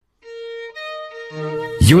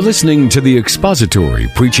You're listening to the expository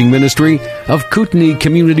preaching ministry of Kootenai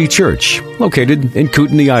Community Church, located in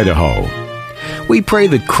Kootenai, Idaho. We pray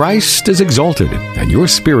that Christ is exalted and your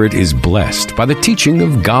spirit is blessed by the teaching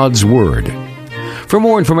of God's Word. For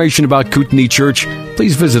more information about Kootenai Church,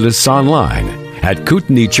 please visit us online at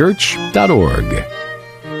kootenaichurch.org.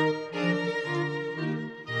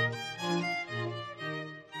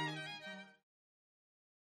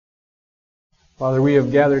 Father, we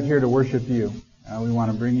have gathered here to worship you. We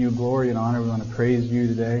want to bring you glory and honor. We want to praise you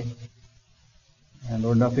today. And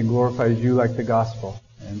Lord, nothing glorifies you like the gospel.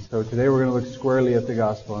 And so today we're going to look squarely at the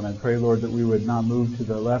gospel. And I pray, Lord, that we would not move to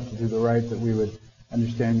the left or to the right, that we would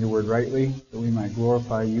understand your word rightly, that we might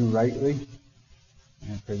glorify you rightly.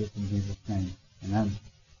 And I pray this in Jesus' name. Amen.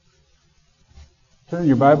 Turn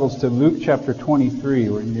your Bibles to Luke chapter 23.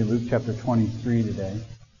 We're going to be Luke chapter 23 today.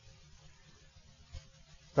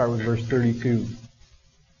 Start with verse 32.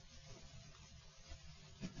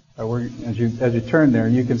 As you turn there,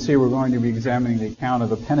 you can see we're going to be examining the account of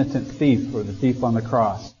the penitent thief, or the thief on the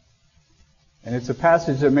cross. And it's a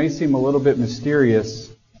passage that may seem a little bit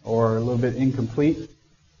mysterious or a little bit incomplete.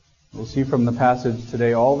 We'll see from the passage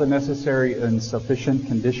today all the necessary and sufficient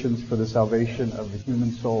conditions for the salvation of the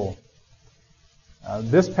human soul.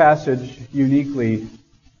 This passage uniquely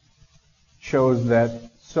shows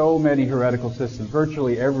that so many heretical systems,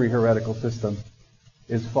 virtually every heretical system,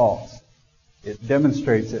 is false. It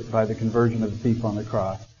demonstrates it by the conversion of the thief on the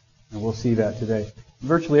cross. And we'll see that today.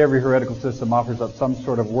 Virtually every heretical system offers up some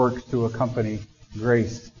sort of works to accompany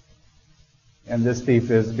grace. And this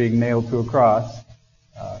thief is being nailed to a cross,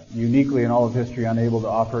 uniquely in all of history unable to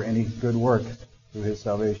offer any good works to his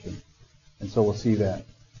salvation. And so we'll see that.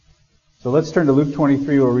 So let's turn to Luke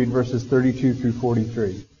 23. We'll read verses 32 through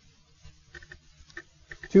 43.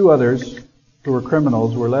 Two others, who were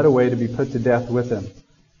criminals, were led away to be put to death with him.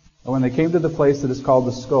 And when they came to the place that is called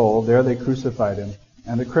the Skull, there they crucified him,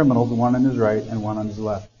 and the criminals, one on his right and one on his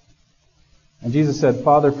left. And Jesus said,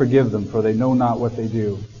 Father, forgive them, for they know not what they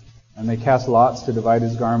do. And they cast lots to divide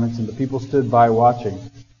his garments, and the people stood by watching.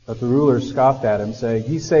 But the rulers scoffed at him, saying,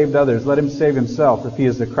 He saved others, let him save himself, if he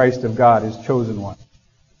is the Christ of God, his chosen one.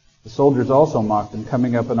 The soldiers also mocked him,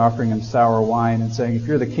 coming up and offering him sour wine, and saying, If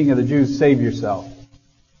you're the king of the Jews, save yourself.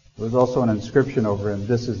 There was also an inscription over him,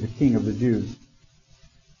 This is the King of the Jews.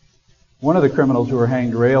 One of the criminals who were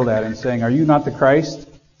hanged railed at him, saying, Are you not the Christ?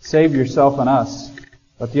 Save yourself and us.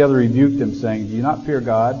 But the other rebuked him, saying, Do you not fear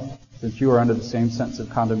God, since you are under the same sentence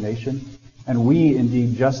of condemnation? And we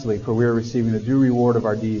indeed justly, for we are receiving the due reward of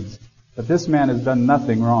our deeds. But this man has done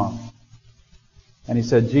nothing wrong. And he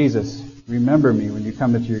said, Jesus, remember me when you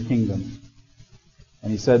come into your kingdom.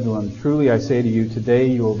 And he said to him, Truly I say to you, today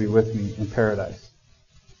you will be with me in paradise.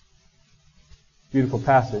 Beautiful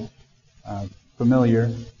passage,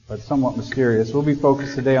 familiar, but somewhat mysterious. We'll be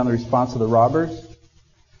focused today on the response of the robbers.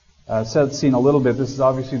 Seth's seen a little bit. This is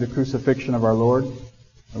obviously the crucifixion of our Lord. And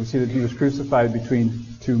we see that he was crucified between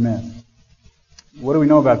two men. What do we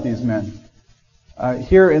know about these men?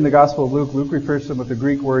 Here in the Gospel of Luke, Luke refers to them with a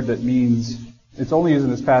Greek word that means, it's only used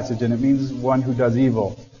in this passage, and it means one who does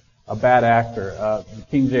evil, a bad actor.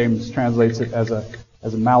 King James translates it as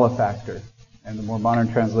a malefactor, and the more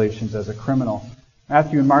modern translations as a criminal.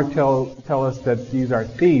 Matthew and Mark tell us that these are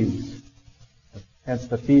thieves, hence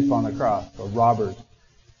the thief on the cross, or robbers.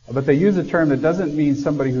 But they use a term that doesn't mean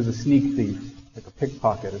somebody who's a sneak thief, like a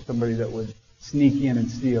pickpocket, or somebody that would sneak in and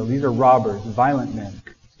steal. These are robbers, violent men,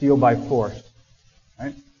 steal by force.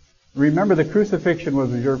 Right? Remember, the crucifixion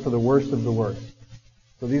was reserved for the worst of the worst.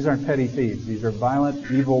 So these aren't petty thieves. These are violent,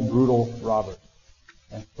 evil, brutal robbers.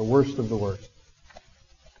 Okay? The worst of the worst.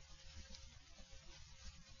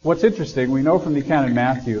 What's interesting, we know from the account in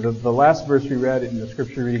Matthew, the last verse we read in the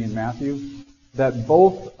scripture reading in Matthew, that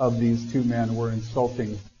both of these two men were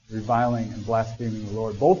insulting, reviling, and blaspheming the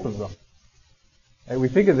Lord. Both of them. And we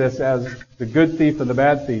think of this as the good thief and the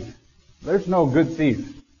bad thief. There's no good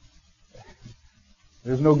thief.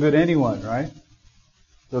 There's no good anyone, right?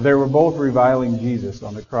 So they were both reviling Jesus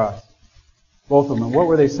on the cross. Both of them. What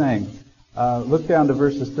were they saying? Look down to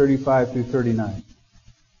verses 35 through 39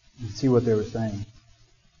 and see what they were saying.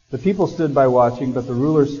 The people stood by watching, but the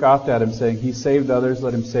rulers scoffed at him, saying, He saved others,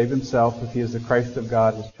 let him save himself, if he is the Christ of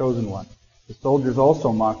God, his chosen one. The soldiers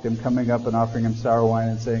also mocked him, coming up and offering him sour wine,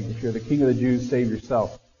 and saying, If you're the king of the Jews, save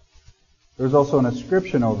yourself. There was also an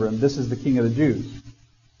inscription over him, This is the King of the Jews.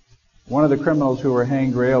 One of the criminals who were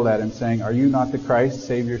hanged railed at him, saying, Are you not the Christ?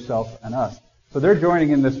 Save yourself and us. So they're joining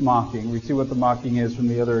in this mocking. We see what the mocking is from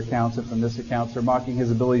the other accounts, and from this account, they're mocking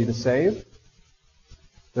his ability to save.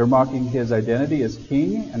 They're mocking his identity as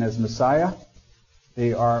king and as Messiah.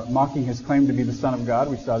 They are mocking his claim to be the Son of God.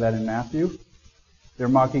 We saw that in Matthew. They're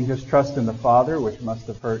mocking his trust in the Father, which must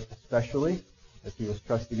have hurt especially, as he was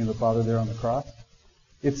trusting in the Father there on the cross.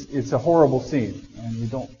 It's a horrible scene,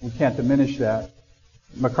 and we can't diminish that.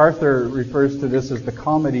 MacArthur refers to this as the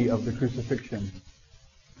comedy of the crucifixion.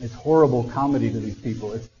 It's horrible comedy to these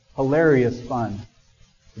people. It's hilarious fun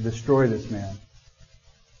to destroy this man.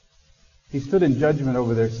 He stood in judgment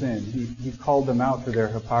over their sin. He called them out for their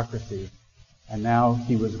hypocrisy, and now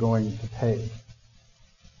he was going to pay.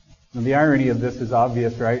 And the irony of this is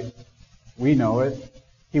obvious, right? We know it.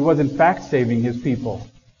 He was in fact saving his people.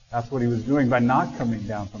 That's what he was doing by not coming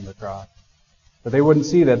down from the cross. But they wouldn't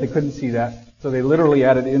see that. They couldn't see that. So they literally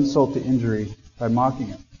added insult to injury by mocking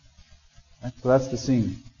him. Right? So that's the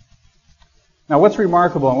scene. Now what's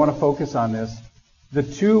remarkable, I want to focus on this. The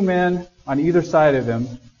two men on either side of him,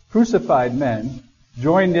 crucified men,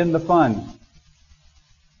 joined in the fun.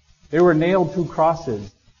 They were nailed to crosses,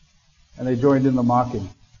 and they joined in the mocking.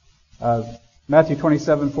 Matthew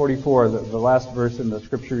 27:44, the last verse in the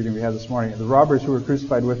scripture reading we had this morning. The robbers who were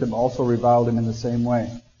crucified with him also reviled him in the same way.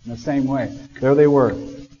 In the same way. There they were.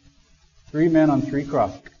 3 men on 3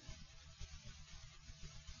 crosses.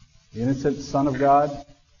 The innocent Son of God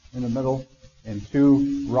in the middle, and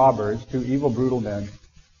 2 robbers, 2 evil, brutal men,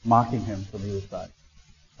 mocking him from either side.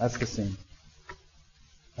 That's the scene.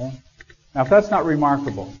 Okay? Now, if that's not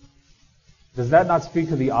remarkable, does that not speak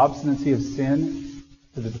to the obstinacy of sin,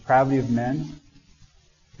 to the depravity of men?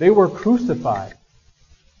 They were crucified.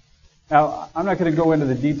 Now, I'm not going to go into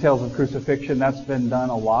the details of crucifixion. That's been done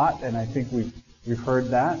a lot, and I think we've heard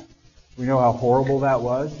that. We know how horrible that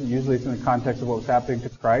was. Usually it's in the context of what was happening to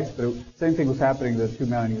Christ, but the same thing was happening to the 2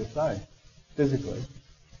 men on either side, physically.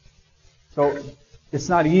 So it's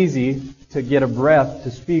not easy to get a breath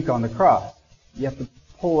to speak on the cross. You have to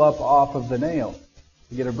pull up off of the nail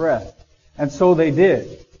to get a breath. And so they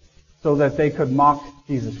did, so that they could mock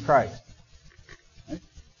Jesus Christ. Right?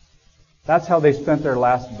 That's how they spent their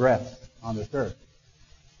last breaths on this earth.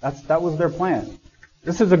 That was their plan.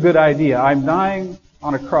 This is a good idea. I'm dying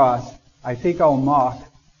on a cross. I think I'll mock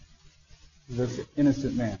this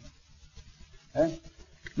innocent man. Okay?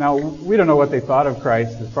 Now, we don't know what they thought of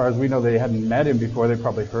Christ. As far as we know, they hadn't met him before. They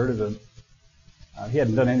probably heard of him. He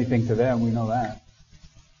hadn't done anything to them. We know that.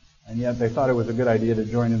 And yet they thought it was a good idea to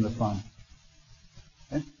join in the fun.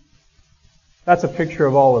 Okay? That's a picture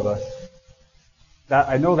of all of us.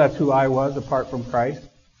 I know that's who I was apart from Christ.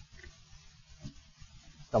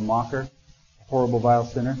 A mocker, a horrible, vile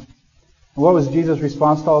sinner. And what was Jesus'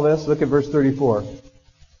 response to all this? Look at verse 34.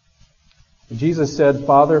 Jesus said,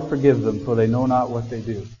 Father, forgive them, for they know not what they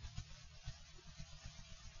do.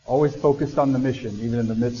 Always focused on the mission, even in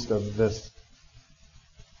the midst of this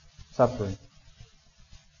suffering.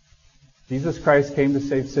 Jesus Christ came to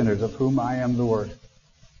save sinners, of whom I am the Word.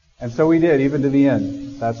 And so he did, even to the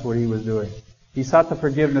end. That's what he was doing. He sought the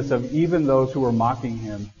forgiveness of even those who were mocking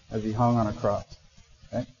him as he hung on a cross.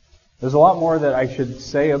 Okay? There's a lot more that I should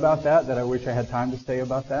say about that I wish I had time to say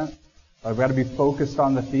about that. I've got to be focused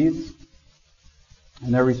on the thieves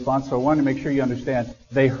and their response. So I wanted to make sure you understand.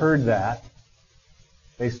 They heard that.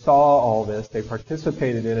 They saw all this. They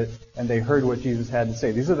participated in it. And they heard what Jesus had to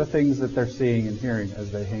say. These are the things that they're seeing and hearing as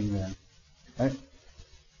they hang there. Okay?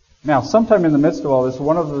 Now, sometime in the midst of all this,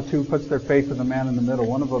 one of the two puts their faith in the man in the middle.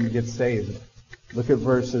 One of them gets saved. Look at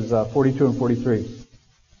verses 42 and 43.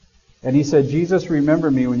 And he said, Jesus,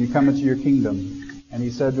 remember me when you come into your kingdom. And he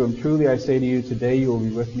said to him, truly I say to you, today you will be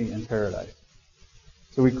with me in paradise.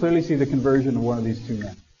 So we clearly see the conversion of one of these 2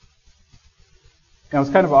 men. Now it's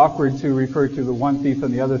kind of awkward to refer to the one thief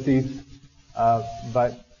and the other thief,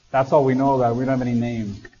 but that's all we know about it. We don't have any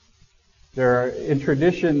names. In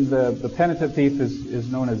tradition, the penitent thief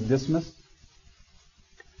is known as Dismas.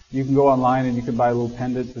 You can go online and you can buy a little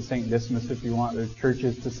pendant to St. Dismas if you want. There's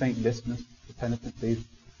churches to St. Dismas, the penitent thief.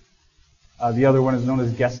 The other one is known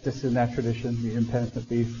as Gestas in that tradition, the impenitent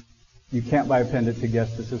thief. You can't buy a pendant to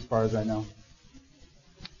Gestas as far as I know.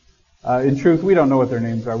 In truth, we don't know what their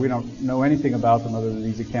names are. We don't know anything about them other than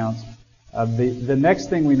these accounts. The next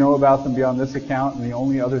thing we know about them beyond this account, and the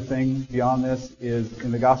only other thing beyond this, is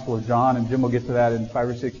in the Gospel of John, and Jim will get to that in 5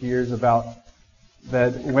 or 6 years, about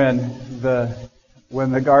that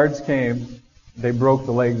when the guards came, they broke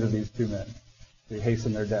the legs of these 2 men to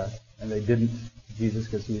hasten their death. And they didn't Jesus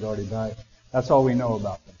because he had already died. That's all we know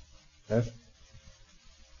about them. Okay?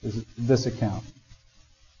 This account.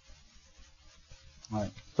 All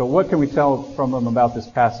right. So what can we tell from them about this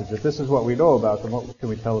passage? If this is what we know about them, what can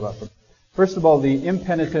we tell about them? First of all, the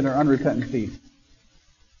impenitent or unrepentant thief.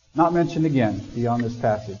 Not mentioned again beyond this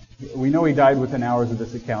passage. We know he died within hours of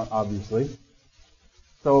this account, obviously.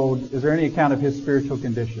 So is there any account of his spiritual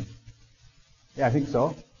condition? Yeah, I think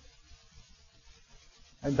so.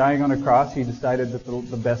 And dying on a cross, he decided that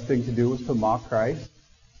the best thing to do was to mock Christ.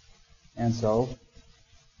 And so,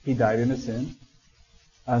 he died in his sin.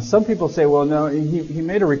 Some people say, well, no, he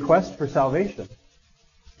made a request for salvation.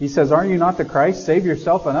 He says, aren't you not the Christ? Save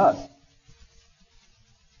yourself and us.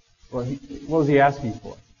 Well, what was he asking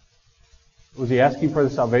for? Was he asking for the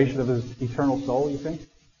salvation of his eternal soul, you think?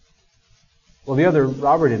 Well, the other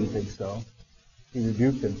robber didn't think so. He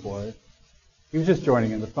rebuked him for it. He was just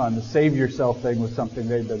joining in the fun. The save yourself thing was something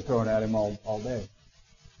they'd been throwing at him all day.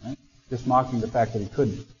 Right? Just mocking the fact that he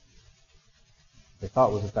couldn't. They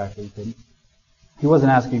thought was the fact that he couldn't. He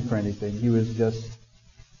wasn't asking for anything. He was just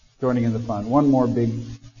joining in the fun. One more big,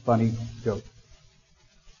 funny joke.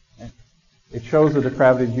 Okay? It shows the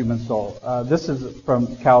depravity of the human soul. This is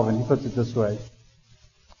from Calvin. He puts it this way.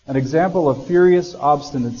 An example of furious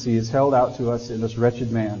obstinacy is held out to us in this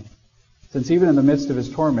wretched man, since even in the midst of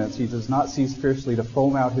his torments he does not cease fiercely to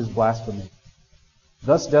foam out his blasphemy.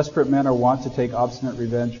 Thus desperate men are wont to take obstinate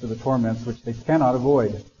revenge for the torments which they cannot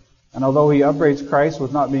avoid. And although he upbraids Christ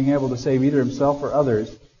with not being able to save either himself or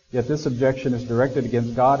others, yet this objection is directed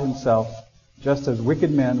against God himself, just as wicked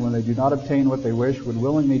men, when they do not obtain what they wish, would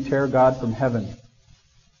willingly tear God from heaven.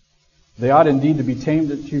 They ought indeed to be tamed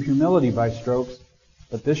to humility by strokes,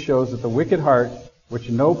 but this shows that the wicked heart, which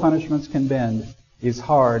no punishments can bend, is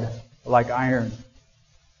hard like iron.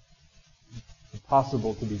 It's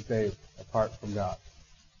impossible to be saved apart from God.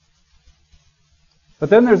 But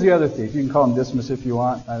then there's the other thief. You can call him Dismas if you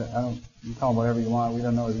want. You can call him whatever you want. We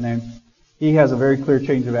don't know his name. He has a very clear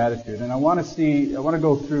change of attitude. And I want to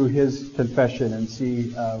go through his confession and see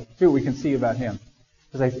what we can see about him.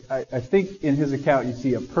 Because I think in his account you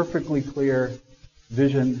see a perfectly clear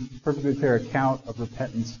vision, perfectly clear account of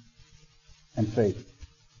repentance and faith.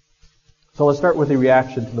 So let's start with the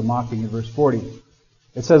reaction to the mocking in verse 40.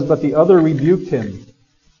 It says, but the other rebuked him.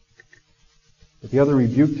 But the other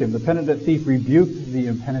rebuked him. The penitent thief rebuked the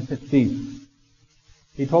impenitent thief.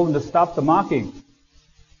 He told him to stop the mocking.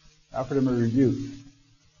 Offered him a rebuke.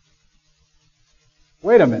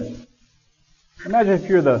 Wait a minute. Imagine if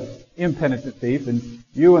you're the impenitent thief and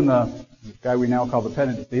you and the guy we now call the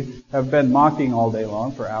penitent thief have been mocking all day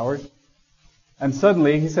long for hours. And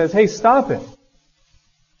suddenly he says, hey, stop it.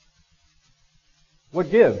 What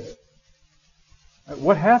gives?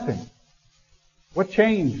 What happened? What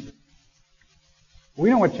changed? We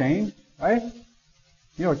know what changed, right?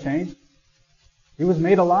 You know what changed? He was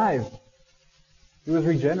made alive. He was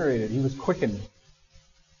regenerated. He was quickened.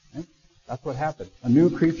 Right? That's what happened. A new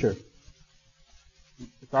creature.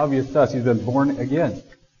 It's obvious to us. He's been born again.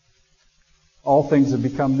 All things have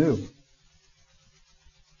become new.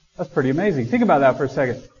 That's pretty amazing. Think about that for a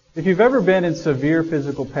second. If you've ever been in severe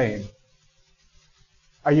physical pain,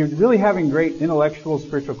 are you really having great intellectual,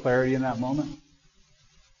 spiritual clarity in that moment?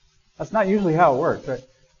 That's not usually how it works. Right?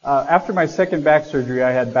 After my second back surgery,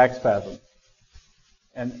 I had back spasms.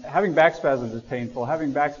 And having back spasms is painful.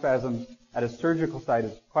 Having back spasms at a surgical site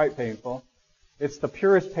is quite painful. It's the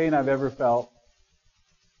purest pain I've ever felt,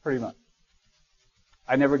 pretty much.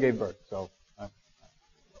 I never gave birth, so.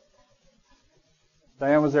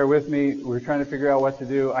 Diane was there with me. We were trying to figure out what to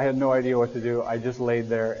do. I had no idea what to do. I just laid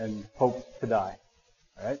there and hoped to die.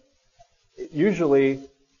 All right? Usually,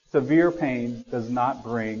 severe pain does not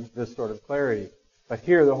bring this sort of clarity. But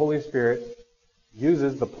here, the Holy Spirit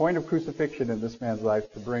uses the point of crucifixion in this man's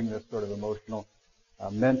life to bring this sort of emotional,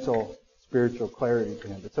 mental, spiritual clarity to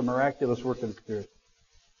him. It's a miraculous work of the Spirit.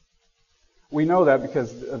 We know that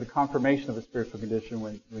because of the confirmation of the spiritual condition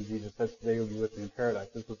when Jesus says, today you'll be with me in paradise.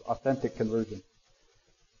 This was authentic conversion.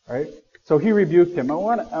 All right? So he rebuked him.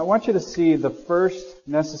 I want you to see the first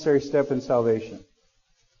necessary step in salvation.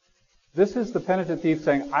 This is the penitent thief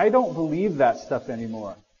saying, I don't believe that stuff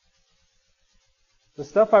anymore. The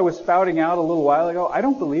stuff I was spouting out a little while ago, I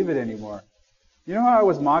don't believe it anymore. You know how I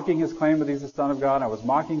was mocking his claim that he's the Son of God? I was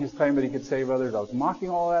mocking his claim that he could save others. I was mocking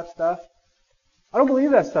all that stuff. I don't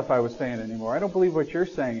believe that stuff I was saying anymore. I don't believe what you're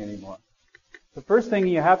saying anymore. The first thing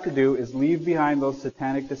you have to do is leave behind those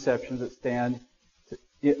satanic deceptions that stand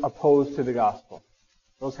opposed to the gospel.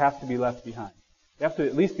 Those have to be left behind. You have to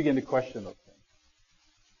at least begin to question those things.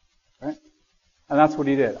 Right? And that's what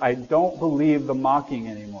he did. I don't believe the mocking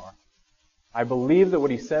anymore. I believe that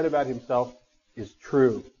what he said about himself is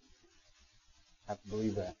true. I have to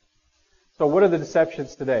believe that. So what are the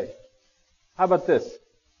deceptions today? How about this?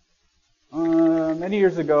 Many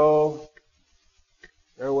years ago,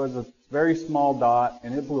 there was a very small dot,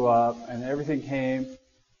 and it blew up, and everything came,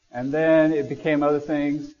 and then it became other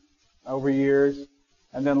things over years,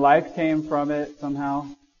 and then life came from it somehow.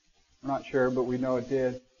 We're not sure, but we know it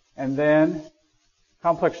did. And then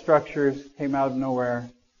complex structures came out of nowhere,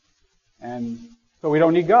 and So we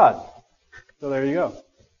don't need God. So there you go.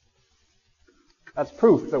 That's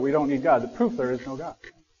proof that we don't need God. The proof there is no God.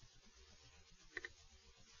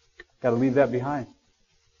 Got to leave that behind.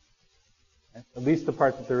 At least the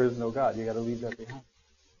part that there is no God. You got to leave that behind.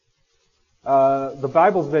 The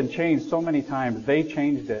Bible's been changed so many times. They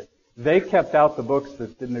changed it. They kept out the books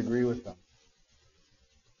that didn't agree with them.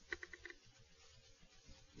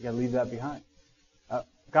 You got to leave that behind. A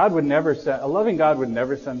loving God would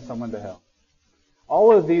never send someone to hell.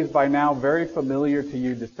 All of these, by now, very familiar to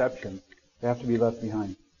you deceptions, they have to be left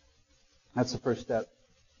behind. That's the first step.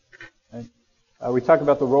 Okay? We talk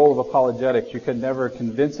about the role of apologetics. You can never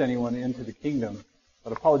convince anyone into the kingdom,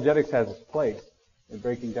 but apologetics has its place in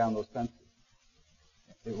breaking down those fences.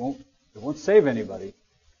 It won't save anybody,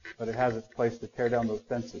 but it has its place to tear down those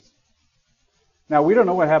fences. Now, we don't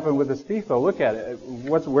know what happened with this thief, though. Look at it.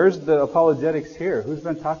 Where's the apologetics here? Who's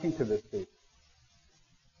been talking to this thief?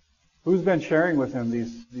 Who's been sharing with him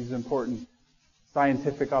these important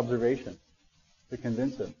scientific observations to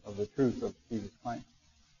convince him of the truth of Jesus' claim?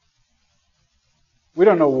 We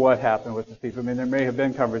don't know what happened with the thief. I mean, there may have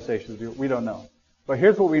been conversations. We don't know. But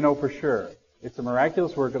here's what we know for sure. It's a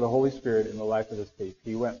miraculous work of the Holy Spirit in the life of this thief.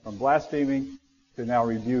 He went from blaspheming to now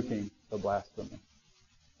rebuking the blasphemer.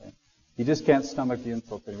 Okay? He just can't stomach the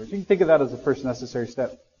insult anymore. You can think of that as the first necessary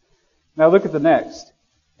step. Now look at the next.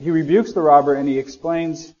 He rebukes the robber and he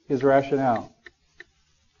explains his rationale.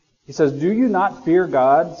 He says, "Do you not fear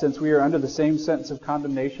God, since we are under the same sentence of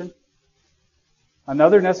condemnation?"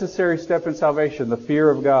 Another necessary step in salvation, the fear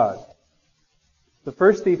of God. The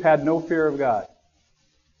first thief had no fear of God.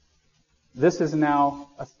 This is now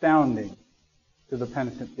astounding to the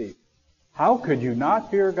penitent thief. How could you not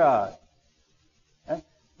fear God? Okay?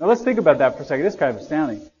 Now let's think about that for a second. It's kind of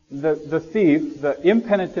astounding. The thief, the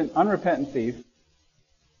impenitent, unrepentant thief,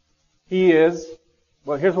 here's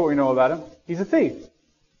what we know about him. He's a thief.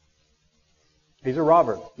 He's a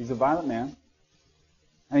robber. He's a violent man.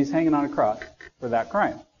 And he's hanging on a cross for that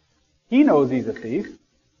crime. He knows he's a thief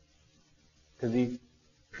because he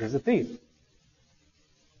is a thief.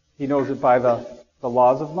 He knows it by the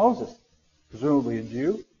laws of Moses. Presumably a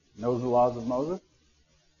Jew knows the laws of Moses.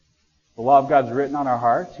 The law of God's written on our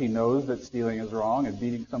hearts. He knows that stealing is wrong and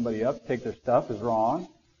beating somebody up to take their stuff is wrong.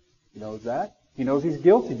 He knows that. He knows he's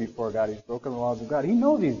guilty before God. He's broken the laws of God. He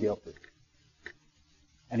knows he's guilty.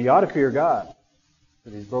 And he ought to fear God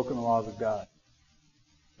because he's broken the laws of God.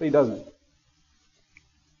 But he doesn't.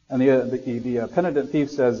 And the penitent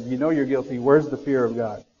thief says, you know you're guilty. Where's the fear of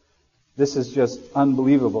God? This is just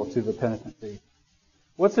unbelievable to the penitent thief.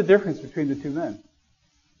 What's the difference between the two men?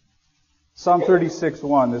 Psalm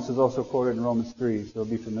 36:1. This is also quoted in Romans 3, so it'll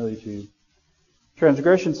be familiar to you.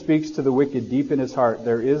 Transgression speaks to the wicked deep in his heart.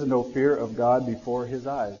 There is no fear of God before his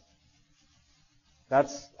eyes.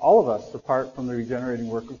 That's all of us apart from the regenerating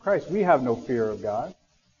work of Christ. We have no fear of God.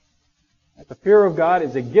 The fear of God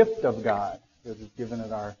is a gift of God that is given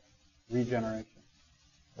at our regeneration,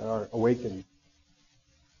 at our awakening.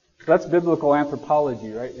 So that's biblical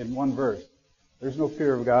anthropology, right? In one verse. There's no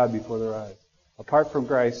fear of God before their eyes. Apart from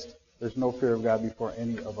Christ, there's no fear of God before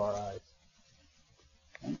any of our eyes.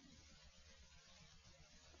 Okay?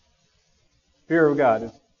 Fear of God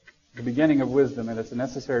is the beginning of wisdom, and it's a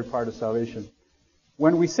necessary part of salvation.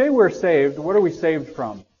 When we say we're saved, what are we saved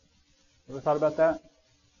from? Ever thought about that?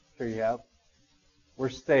 Sure you have. We're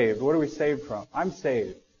saved. What are we saved from? I'm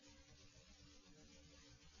saved.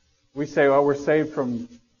 We say, well, we're saved from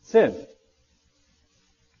sin.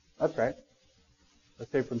 That's right. We're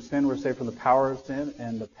saved from sin. We're saved from the power of sin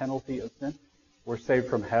and the penalty of sin. We're saved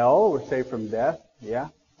from hell. We're saved from death. Yeah,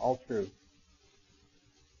 all true.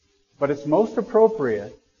 But it's most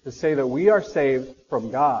appropriate to say that we are saved from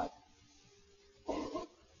God.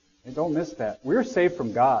 And don't miss that. We're saved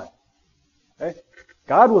from God. Okay?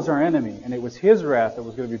 God was our enemy, and it was His wrath that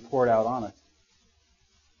was going to be poured out on us.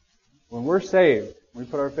 When we're saved, when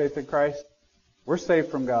we put our faith in Christ, we're saved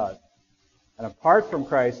from God. And apart from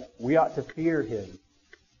Christ, we ought to fear Him.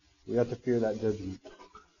 We ought to fear that judgment.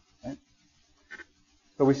 Okay?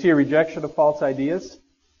 So we see a rejection of false ideas,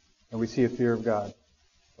 and we see a fear of God.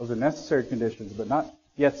 Those are necessary conditions, but not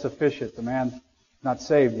yet sufficient. The man's not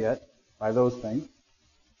saved yet by those things.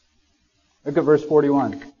 Look at verse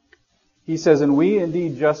 41. He says, "And we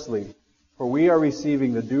indeed justly, for we are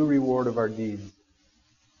receiving the due reward of our deeds."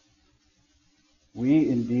 We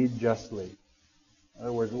indeed justly. In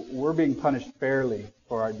other words, we're being punished fairly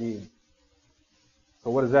for our deeds. So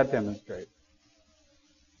what does that demonstrate?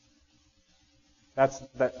 That's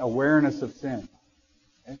that awareness of sin.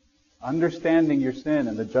 Okay? Understanding your sin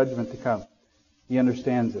and the judgment to come. He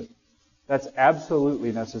understands it. That's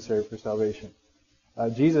absolutely necessary for salvation.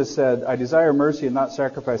 Jesus said, I desire mercy and not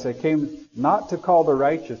sacrifice. I came not to call the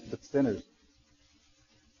righteous, but sinners.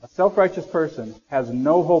 A self-righteous person has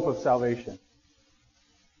no hope of salvation.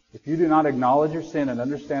 If you do not acknowledge your sin and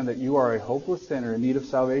understand that you are a hopeless sinner in need of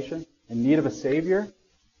salvation, in need of a Savior,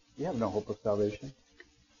 you have no hope of salvation.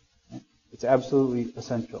 It's absolutely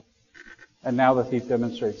essential. And now the thief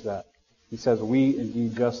demonstrates that. He says, we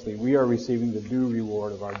indeed justly, we are receiving the due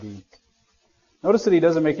reward of our deeds. Notice that he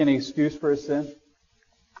doesn't make any excuse for his sin.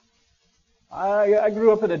 I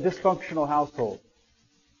grew up in a dysfunctional household.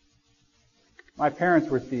 My parents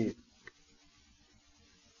were thieves.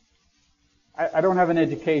 I don't have an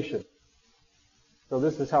education. So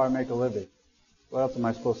this is how I make a living. What else am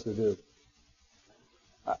I supposed to do?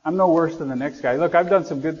 I'm no worse than the next guy. Look, I've done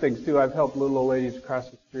some good things too. I've helped little old ladies across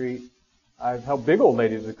the street. I've helped big old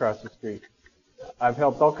ladies across the street. I've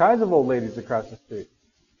helped all kinds of old ladies across the street.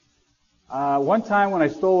 One time when I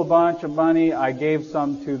stole a bunch of money, I gave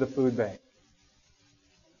some to the food bank.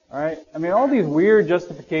 All right? I mean, all these weird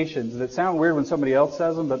justifications that sound weird when somebody else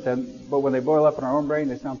says them, but when they boil up in our own brain,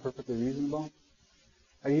 they sound perfectly reasonable.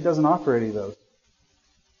 He doesn't offer any of those.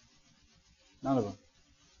 None of them.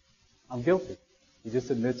 I'm guilty. He just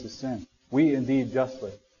admits his sin. We indeed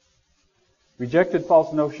justly. Rejected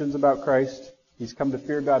false notions about Christ. He's come to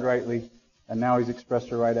fear God rightly, and now he's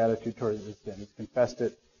expressed a right attitude towards his sin. He's confessed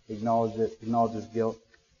it, acknowledged his guilt.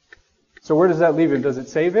 So where does that leave him? Does it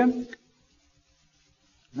save him?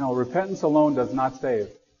 No, repentance alone does not save.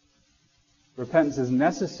 Repentance is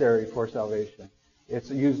necessary for salvation. It's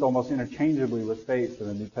used almost interchangeably with faith in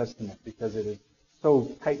the New Testament because it is so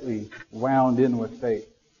tightly wound in with faith.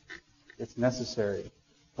 It's necessary.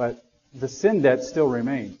 But the sin debt still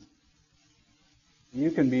remains. You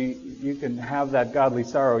can have that godly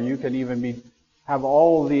sorrow. You can even have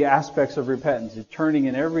all the aspects of repentance. You're turning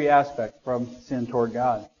in every aspect from sin toward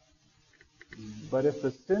God. But if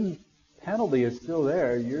the sin penalty is still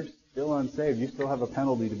there, you're still unsaved. You still have a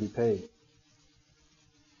penalty to be paid.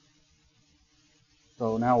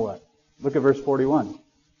 So now what? Look at verse 41.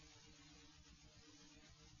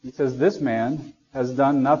 He says, this man has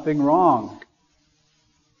done nothing wrong.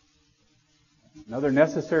 Another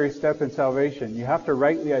necessary step in salvation. You have to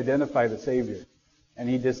rightly identify the Savior. And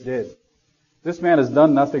he just did. This man has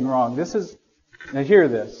done nothing wrong. Now hear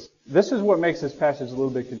this. This is what makes this passage a little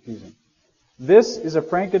bit confusing. This is a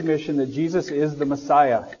frank admission that Jesus is the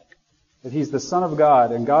Messiah. That he's the Son of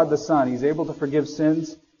God and God the Son. He's able to forgive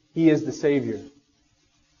sins. He is the Savior.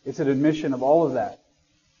 It's an admission of all of that.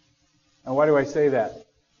 And why do I say that?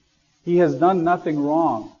 He has done nothing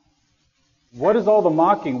wrong. What is all the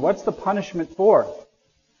mocking? What's the punishment for?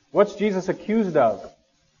 What's Jesus accused of?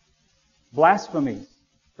 Blasphemy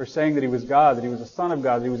for saying that he was God, that he was the Son of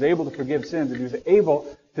God, that he was able to forgive sins, that he was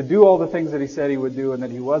able to do all the things that he said he would do, and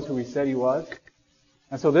that he was who he said he was.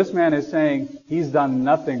 And so this man is saying he's done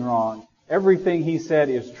nothing wrong. Everything he said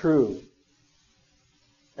is true.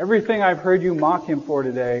 Everything I've heard you mock him for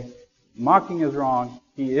today, mocking is wrong.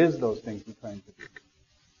 He is those things he claims to be.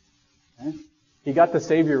 Okay? He got the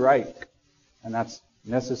Savior right. And that's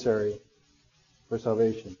necessary for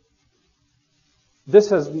salvation.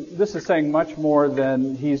 This is saying much more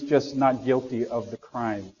than he's just not guilty of the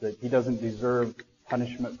crime, that he doesn't deserve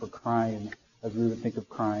punishment for crime, as we would think of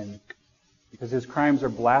crime. Because his crimes are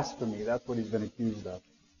blasphemy. That's what he's been accused of.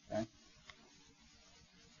 Okay?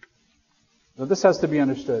 So this has to be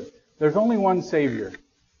understood. There's only one Savior.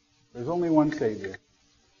 There's only one Savior.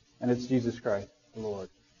 And it's Jesus Christ, the Lord.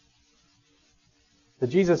 That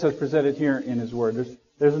Jesus has presented here in His Word.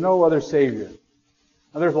 There's no other Savior.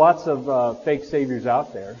 Now, there's lots of fake Saviors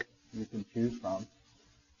out there you can choose from.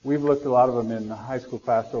 We've looked at a lot of them in the high school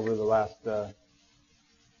class over the last,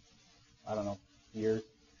 years.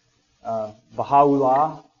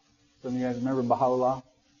 Baha'u'llah. Some of you guys remember Baha'u'llah?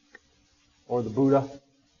 Or the Buddha?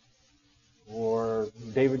 Or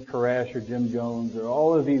David Koresh or Jim Jones, or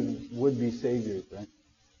all of these would-be saviors, right?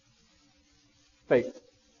 Fake.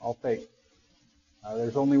 All fake.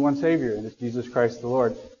 There's only one Savior, and it's Jesus Christ the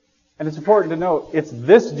Lord. And it's important to note, it's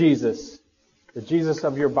this Jesus, the Jesus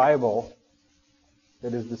of your Bible,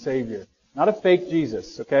 that is the Savior. Not a fake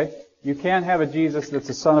Jesus, okay? You can't have a Jesus that's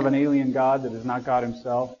the son of an alien God that is not God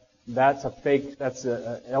Himself. That's a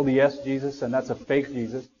LDS Jesus, and that's a fake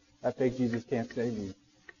Jesus. That fake Jesus can't save you.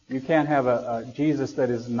 You can't have a Jesus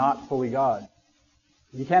that is not fully God.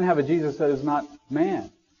 You can't have a Jesus that is not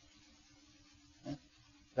man.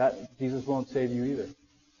 That Jesus won't save you either.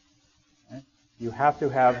 Okay? You have to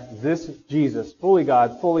have this Jesus, fully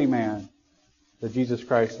God, fully man, the Jesus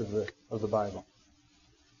Christ of the Bible.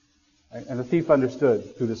 Right? And the thief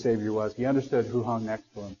understood who the Savior was. He understood who hung next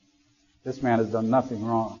to him. This man has done nothing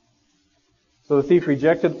wrong. So the thief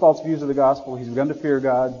rejected false views of the gospel. He's begun to fear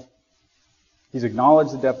God. He's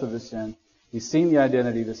acknowledged the depth of his sin. He's seen the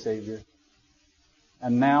identity of the Savior.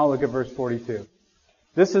 And now look at verse 42.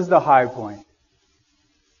 This is the high point.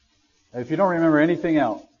 If you don't remember anything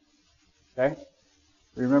else, okay,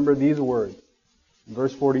 remember these words. In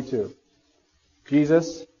verse 42.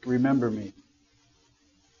 Jesus, remember me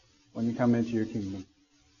when you come into your kingdom.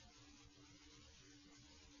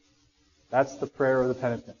 That's the prayer of the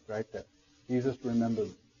penitent right there. Jesus, remember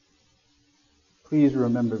me. Please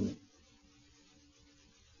remember me.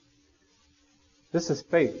 This is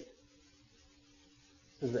faith.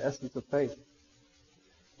 This is the essence of faith.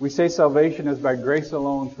 We say salvation is by grace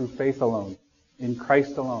alone, through faith alone, in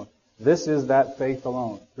Christ alone. This is that faith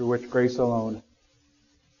alone, through which grace alone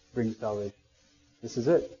brings salvation. This is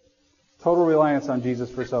it. Total reliance on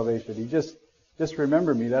Jesus for salvation. He just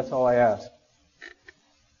remember me, that's all I ask.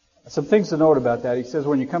 Some things to note about that. He says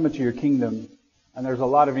when you come into your kingdom, and there's a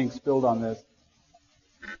lot of ink spilled on this,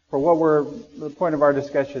 for the point of our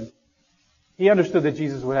discussion, he understood that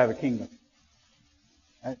Jesus would have a kingdom.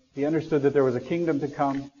 Right? He understood that there was a kingdom to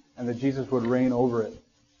come and that Jesus would reign over it.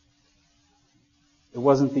 It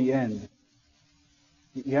wasn't the end.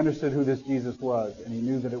 He understood who this Jesus was, and he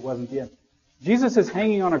knew that it wasn't the end. Jesus is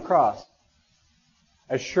hanging on a cross,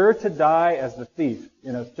 as sure to die as the thief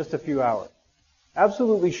in just a few hours.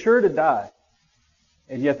 Absolutely sure to die.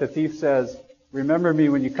 And yet the thief says, remember me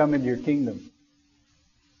when you come into your kingdom.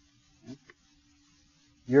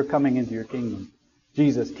 You're coming into your kingdom.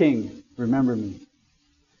 Jesus, King, remember me.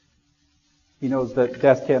 He knows that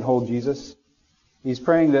death can't hold Jesus. He's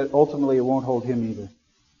praying that ultimately it won't hold him either.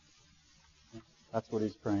 That's what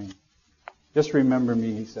he's praying. Just remember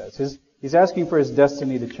me, he says. He's asking for his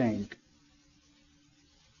destiny to change.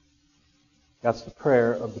 That's the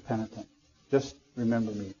prayer of the penitent. Just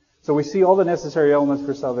remember me. So we see all the necessary elements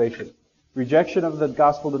for salvation. Rejection of the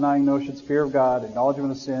gospel-denying notions, fear of God,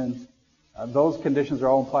 acknowledgement of sin. Those conditions are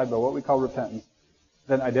all implied by what we call repentance.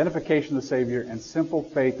 Then identification of the Savior and simple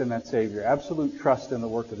faith in that Savior. Absolute trust in the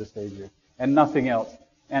work of the Savior. And nothing else.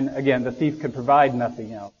 And again, the thief can provide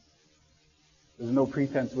nothing else. There's no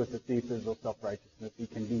pretense with the thief. There's no self-righteousness. He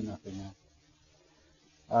can do nothing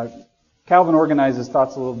else. Calvin organized his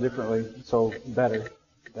thoughts a little differently, so better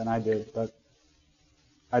than I did. But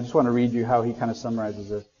I just want to read you how he kind of summarizes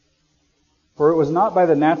this. For it was not by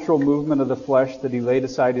the natural movement of the flesh that he laid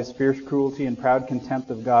aside his fierce cruelty and proud contempt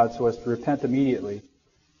of God so as to repent immediately,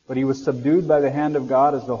 but he was subdued by the hand of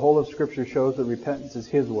God, as the whole of Scripture shows that repentance is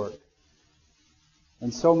his work.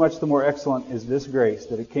 And so much the more excellent is this grace,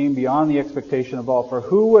 that it came beyond the expectation of all. For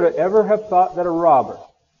who would ever have thought that a robber,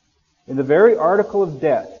 in the very article of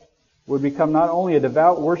death, would become not only a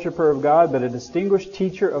devout worshiper of God, but a distinguished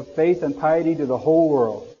teacher of faith and piety to the whole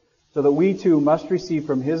world, so that we too must receive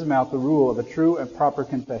from his mouth the rule of a true and proper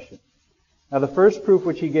confession. Now the first proof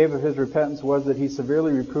which he gave of his repentance was that he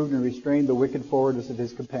severely reproved and restrained the wicked forwardness of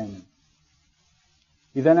his companions.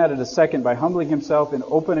 He then added a second by humbling himself in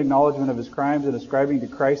open acknowledgement of his crimes and ascribing to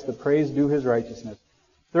Christ the praise due his righteousness.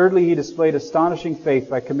 Thirdly, he displayed astonishing faith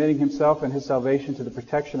by committing himself and his salvation to the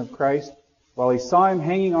protection of Christ while he saw him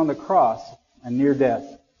hanging on the cross and near death.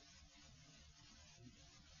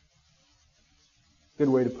 Good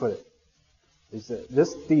way to put it. Is that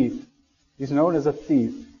this thief, he's known as a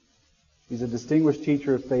thief. He's a distinguished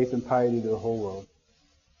teacher of faith and piety to the whole world.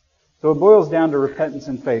 So it boils down to repentance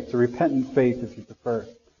and faith, to repentant faith if you prefer.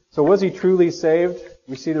 So was he truly saved?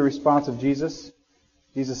 We see the response of Jesus.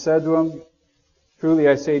 Jesus said to him, truly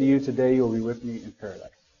I say to you, today you will be with me in paradise.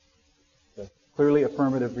 So clearly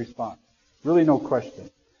affirmative response. Really no question.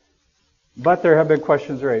 But there have been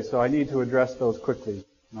questions raised, so I need to address those quickly,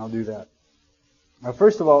 and I'll do that. Now,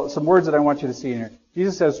 first of all, some words that I want you to see in here.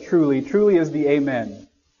 Jesus says truly. Truly is the amen.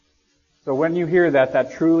 So when you hear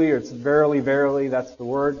that truly, or it's verily, verily, that's the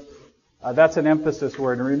word. That's an emphasis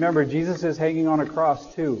word. And remember, Jesus is hanging on a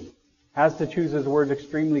cross too. Has to choose his words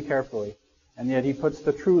extremely carefully. And yet he puts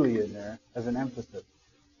the truly in there as an emphasis.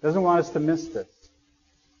 Doesn't want us to miss this.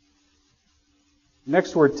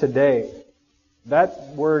 Next word, today. That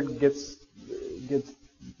word gets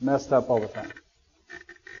messed up all the time.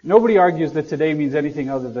 Nobody argues that today means anything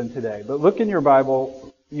other than today. But look in your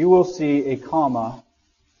Bible, you will see a comma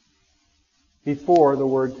before the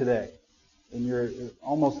word today. In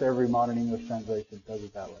almost every modern English translation does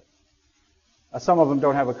it that way. Some of them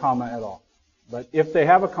don't have a comma at all. But if they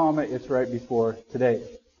have a comma, it's right before today.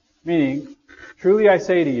 Meaning, truly I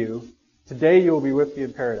say to you, today you will be with me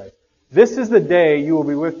in paradise. This is the day you will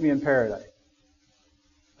be with me in paradise.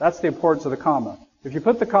 That's the importance of the comma. If you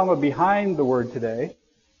put the comma behind the word today,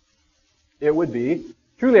 it would be,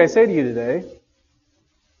 truly I say to you today,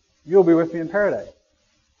 you'll be with me in paradise.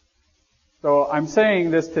 So I'm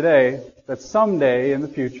saying this today, that someday in the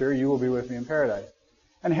future you will be with me in paradise.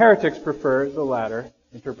 And heretics prefer the latter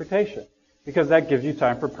interpretation, because that gives you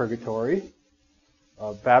time for purgatory,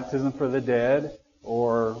 baptism for the dead,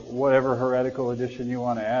 or whatever heretical addition you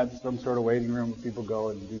want to add, some sort of waiting room where people go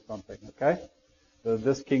and do something, okay? So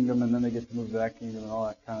this kingdom, and then they get to move to that kingdom and all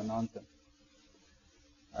that kind of nonsense.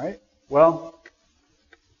 Alright? Well,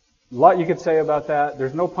 a lot you could say about that.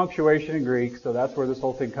 There's no punctuation in Greek, so that's where this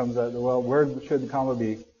whole thing comes out. Well, where should the comma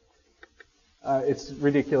be? It's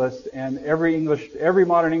ridiculous, and every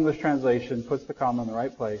modern English translation puts the comma in the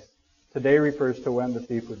right place. Today refers to when the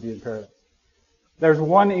thief would be in paradise. There's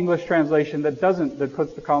one English translation that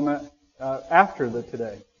puts the comma after the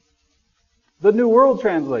today. The New World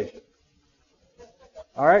Translation.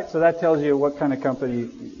 Alright, so that tells you what kind of company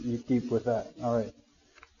you keep with that. Alright.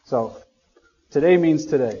 So, today means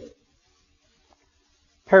today.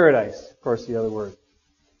 Paradise, of course, the other word.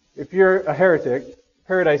 If you're a heretic,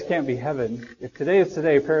 paradise can't be heaven. If today is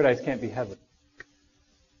today, paradise can't be heaven.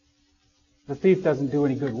 The thief doesn't do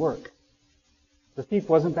any good work. The thief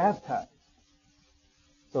wasn't baptized.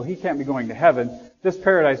 So he can't be going to heaven. This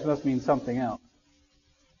paradise must mean something else.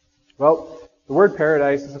 Well, the word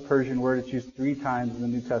paradise is a Persian word. It's used 3 times in the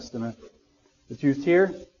New Testament. It's used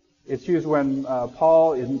here. It's used when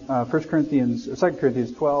Paul in 2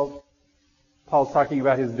 Corinthians 12, Paul's talking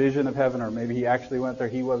about his vision of heaven, or maybe he actually went there.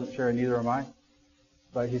 He wasn't sure, and neither am I.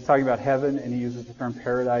 But he's talking about heaven, and he uses the term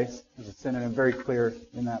paradise as a synonym, very clear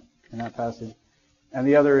in that passage. And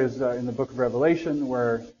the other is in the book of Revelation,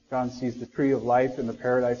 where John sees the tree of life in the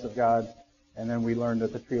paradise of God, and then we learn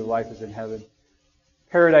that the tree of life is in heaven.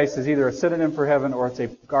 Paradise is either a synonym for heaven or it's a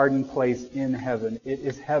garden place in heaven. It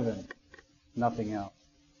is heaven, nothing else.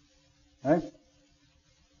 Okay?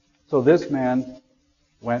 So this man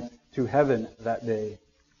went to heaven that day.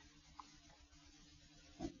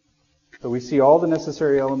 So we see all the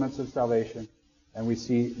necessary elements of salvation, and we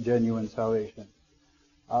see genuine salvation.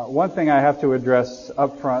 One thing I have to address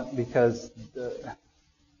up front, because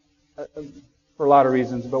for a lot of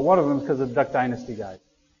reasons, but one of them is because of Duck Dynasty guys.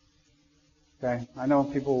 Okay? I know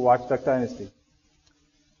people watch Duck Dynasty.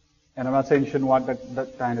 And I'm not saying you shouldn't watch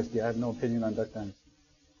Duck Dynasty. I have no opinion on Duck Dynasty.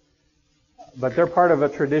 But they're part of a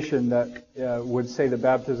tradition that would say that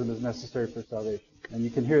baptism is necessary for salvation. And you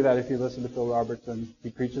can hear that if you listen to Phil Robertson. He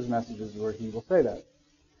preaches messages where he will say that.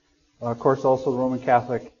 Of course, also the Roman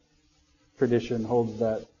Catholic tradition holds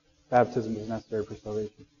that baptism is necessary for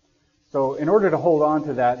salvation. So in order to hold on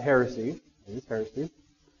to that heresy,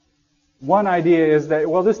 one idea is that,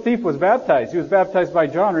 well, this thief was baptized. He was baptized by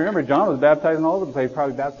John. Remember, John was baptizing all over the place.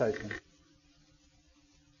 Probably baptized him.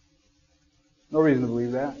 No reason to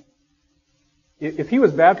believe that. If he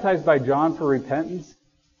was baptized by John for repentance,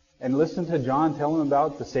 and listened to John tell him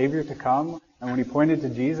about the Savior to come, and when he pointed to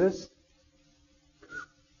Jesus,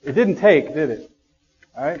 it didn't take, did it?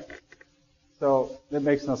 Alright? So, that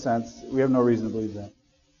makes no sense. We have no reason to believe that.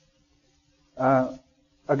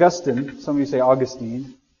 Augustine, some of you say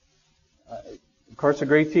Augustine, of course a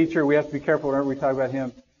great teacher. We have to be careful whenever we talk about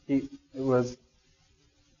him. He lived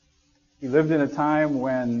in a time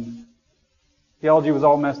when theology was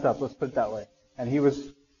all messed up, let's put it that way. And he was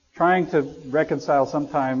trying to reconcile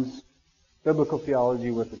sometimes biblical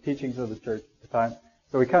theology with the teachings of the church at the time.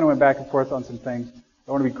 So we kind of went back and forth on some things.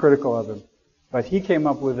 I want to be critical of him. But he came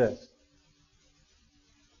up with this.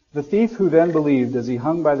 The thief who then believed as he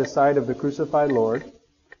hung by the side of the crucified Lord,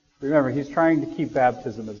 remember, he's trying to keep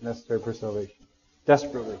baptism as necessary for salvation.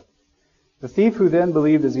 Desperately. The thief who then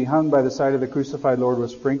believed as he hung by the side of the crucified Lord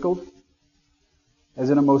was sprinkled, as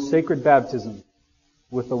in a most sacred baptism,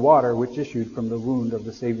 with the water which issued from the wound of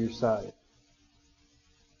the Savior's side.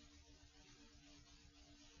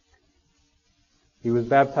 He was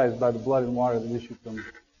baptized by the blood and water that issued from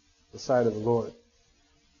the side of the Lord.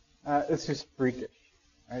 It's just freakish.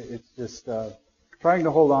 Right? It's just trying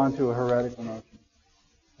to hold on to a heretical notion.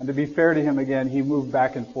 And to be fair to him, again, he moved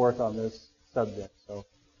back and forth on this subject. So,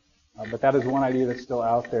 but that is one idea that's still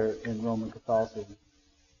out there in Roman Catholicism.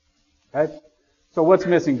 Okay? So what's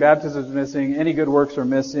missing? Baptism is missing. Any good works are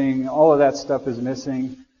missing. All of that stuff is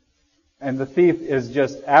missing. And the thief is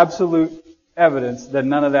just absolute evidence that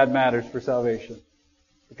none of that matters for salvation.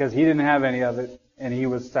 Because he didn't have any of it, and he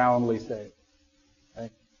was soundly saved. Okay?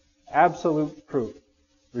 Absolute proof,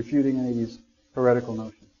 refuting any of these heretical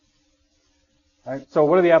notions. Right? So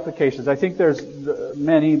what are the applications? I think there's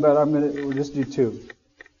many, but we'll just do 2.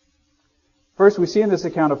 First, we see in this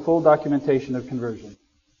account a full documentation of conversion.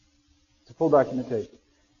 It's a full documentation.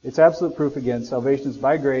 It's absolute proof again. Salvation is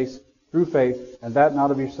by grace, through faith, and that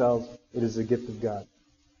not of yourselves. It is a gift of God.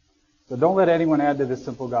 So don't let anyone add to this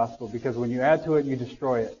simple gospel, because when you add to it, you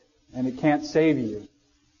destroy it. And it can't save you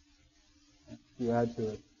if you add to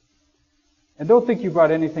it. And don't think you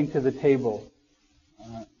brought anything to the table.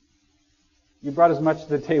 You brought as much to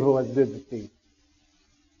the table as did the thief.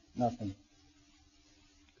 Nothing.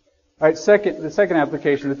 All right, the second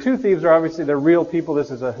application. The two thieves are obviously, they're real people.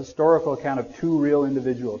 This is a historical account of two real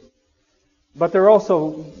individuals. But they're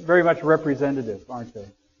also very much representative, aren't they?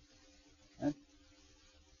 Okay?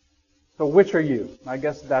 So which are you? I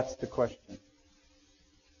guess that's the question.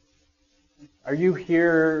 Are you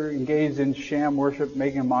here engaged in sham worship,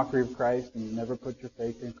 making a mockery of Christ, and you never put your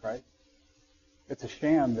faith in Christ? It's a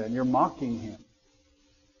sham then. You're mocking Him,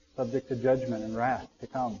 subject to judgment and wrath to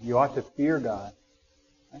come. You ought to fear God.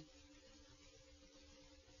 Okay?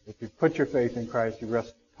 If you put your faith in Christ, you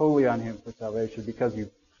rest totally on Him for salvation because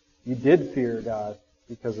you did fear God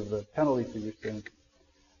because of the penalty for your sins.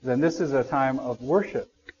 Then this is a time of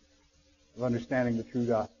worship, of understanding the true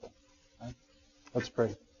gospel. Okay? Let's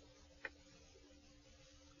pray.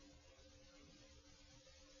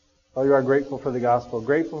 Oh, you are grateful for the gospel,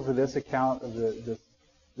 grateful for this account of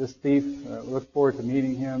this thief. Look forward to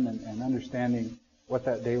meeting him and understanding what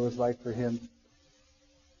that day was like for him.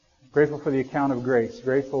 Grateful for the account of grace.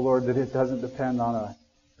 Grateful, Lord, that it doesn't depend on us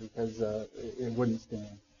because it wouldn't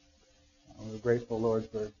stand. We're grateful, Lord,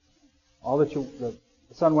 for all that the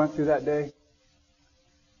Son went through that day.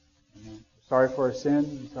 Sorry for our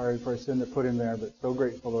sin. Sorry for our sin that put him there, but so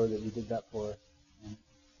grateful, Lord, that you did that for us. And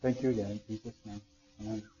thank you again. In Jesus' name.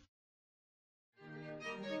 Amen.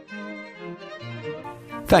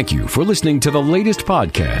 Thank you for listening to the latest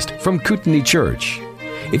podcast from Kootenai Church.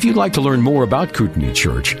 If you'd like to learn more about Kootenai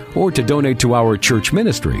Church or to donate to our church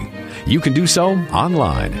ministry, you can do so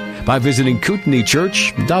online by visiting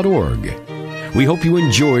kootenaichurch.org. We hope you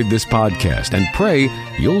enjoyed this podcast and pray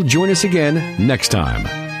you'll join us again next time.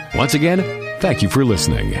 Once again, thank you for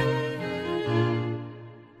listening.